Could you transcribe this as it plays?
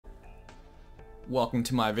Welcome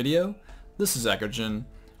to my video. This is Gatcha.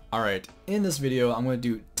 Alright, in this video I'm going to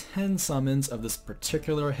do 10 summons of this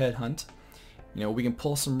particular headhunt. You know, we can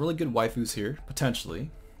pull some really good waifus here,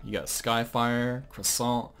 potentially. You got Skyfire,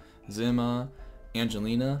 Croissant, Zima,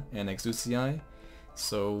 Angelina, and Exucii.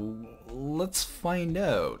 So let's find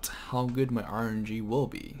out how good my RNG will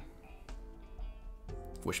be.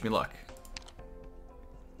 Wish me luck.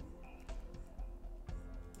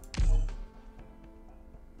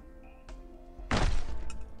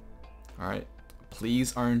 Alright,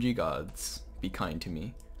 please RNG gods, be kind to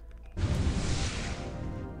me.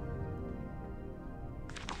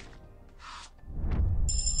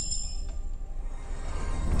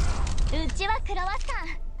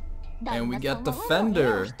 And we get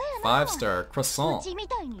Defender, 5-star, Croissant.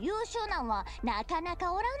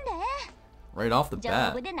 Right off the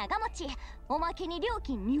bat.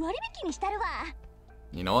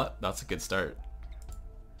 You know what? That's a good start.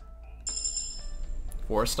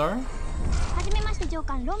 4-star?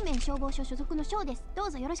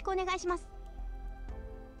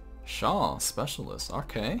 Shaw, Specialist,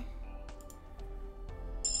 okay.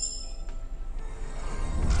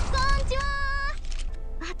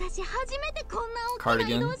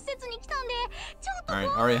 Cardigan. Alright, I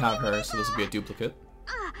already have her, so this will be a duplicate.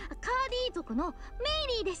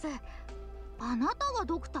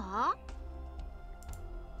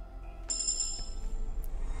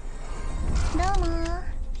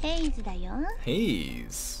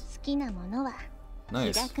 Haze.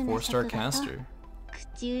 Nice, 4-star caster.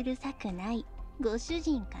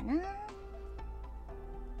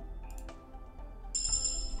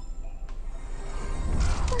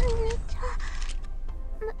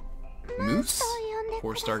 Moose,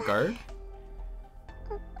 4-star guard.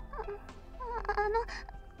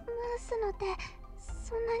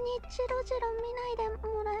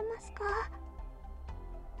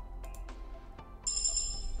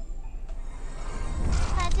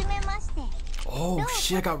 Oh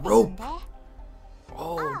shit, I got rope.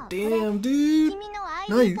 Oh damn, dude.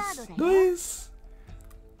 Nice, nice.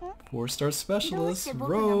 4-star specialist,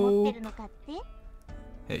 rope.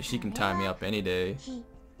 Hey, she can tie me up any day.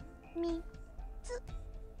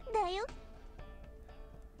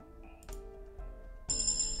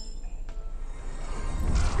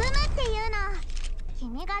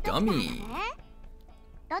 Gummy.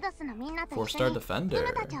 4-star defender.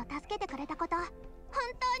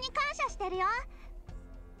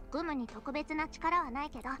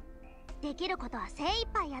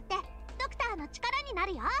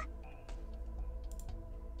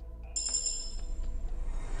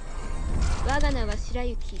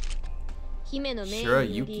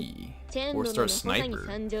 Shirayuki, 4-star sniper.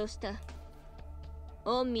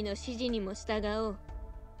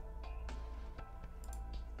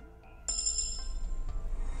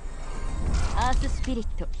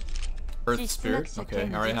 Earth Spirit,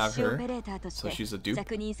 okay, I already have her, so she's a dupe.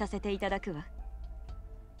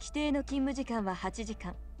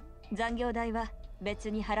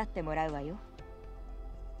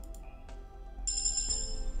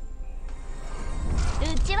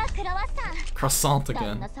 Croissant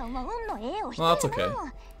again. Well, that's okay.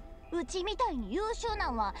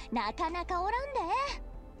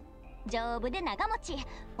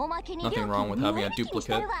 Nothing wrong with having a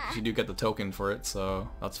duplicate. You do get the token for it, so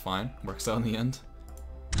that's fine. Works out in the end.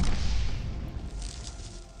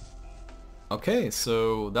 Okay,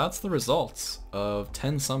 so that's the results of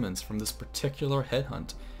 10 summons from this particular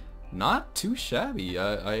headhunt. Not too shabby.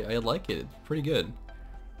 I like it. Pretty good.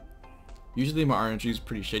 Usually my RNG is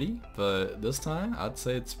pretty shitty, but this time I'd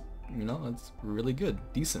say it's, you know, it's really good.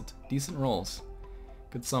 Decent rolls.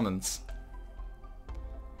 Good summons.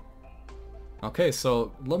 Okay,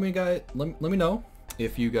 so let me know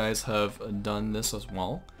if you guys have done this as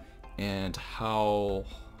well, and how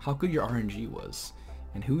good your RNG was,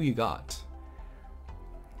 and who you got.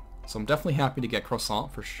 So I'm definitely happy to get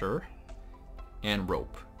Croissant for sure, and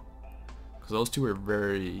Rope, because those two are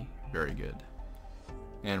very good,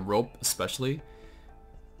 and Rope especially.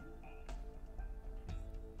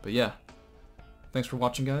 But yeah, thanks for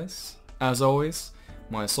watching, guys. As always,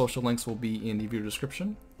 my social links will be in the video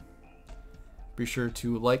description. Be sure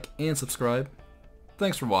to like and subscribe.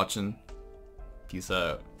 Thanks for watching. Peace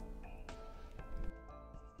out.